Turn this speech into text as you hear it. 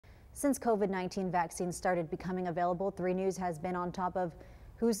Since COVID-19 vaccines started becoming available, 3 News has been on top of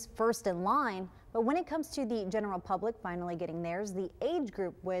who's first in line. But when it comes to the general public finally getting theirs, the age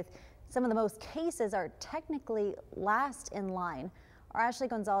group with some of the most cases are technically last in line. Our Ashley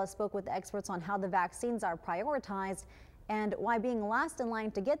Gonzalez spoke with the experts on how the vaccines are prioritized and why being last in line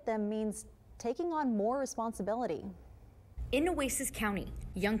to get them means taking on more responsibility. In Oasis County,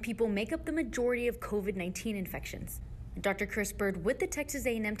 young people make up the majority of COVID-19 infections. Dr. Chris Bird with the Texas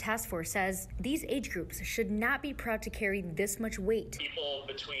A&M Task Force says these age groups should not be proud to carry this much weight. People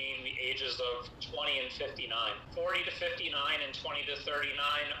between the ages of 20 and 59, 40 to 59 and 20 to 39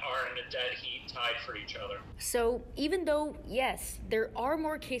 are in a dead heat tied for each other. So even though, yes, there are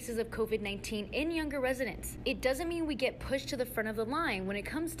more cases of COVID-19 in younger residents, it doesn't mean we get pushed to the front of the line when it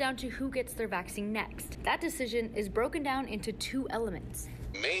comes down to who gets their vaccine next. That decision is broken down into 2 elements.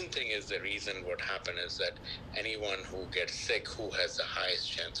 Main thing is the reason what happened is that anyone who gets sick who has the highest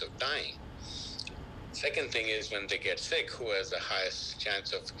chance of dying. Second thing is when they get sick, who has the highest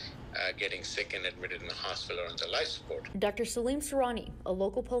chance of getting sick and admitted in the hospital or on the life support. Dr. Salim Sarani, a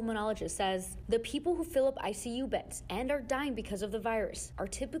local pulmonologist, says the people who fill up ICU beds and are dying because of the virus are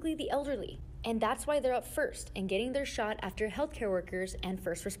typically the elderly, and that's why they're up first and getting their shot after healthcare workers and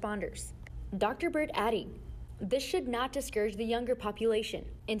first responders. Dr. Bird adding, this should not discourage the younger population.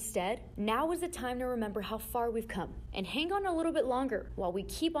 Instead, now is the time to remember how far we've come and hang on a little bit longer while we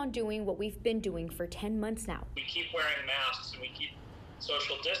keep on doing what we've been doing for 10 months now. We keep wearing masks and we keep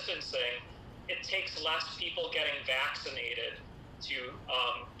social distancing. It takes less people getting vaccinated to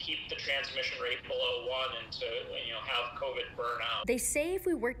keep the transmission rate below 1 and to have COVID burn out. They say if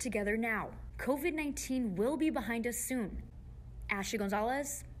we work together now, COVID-19 will be behind us soon. Ashley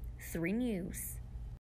Gonzalez, 3 News.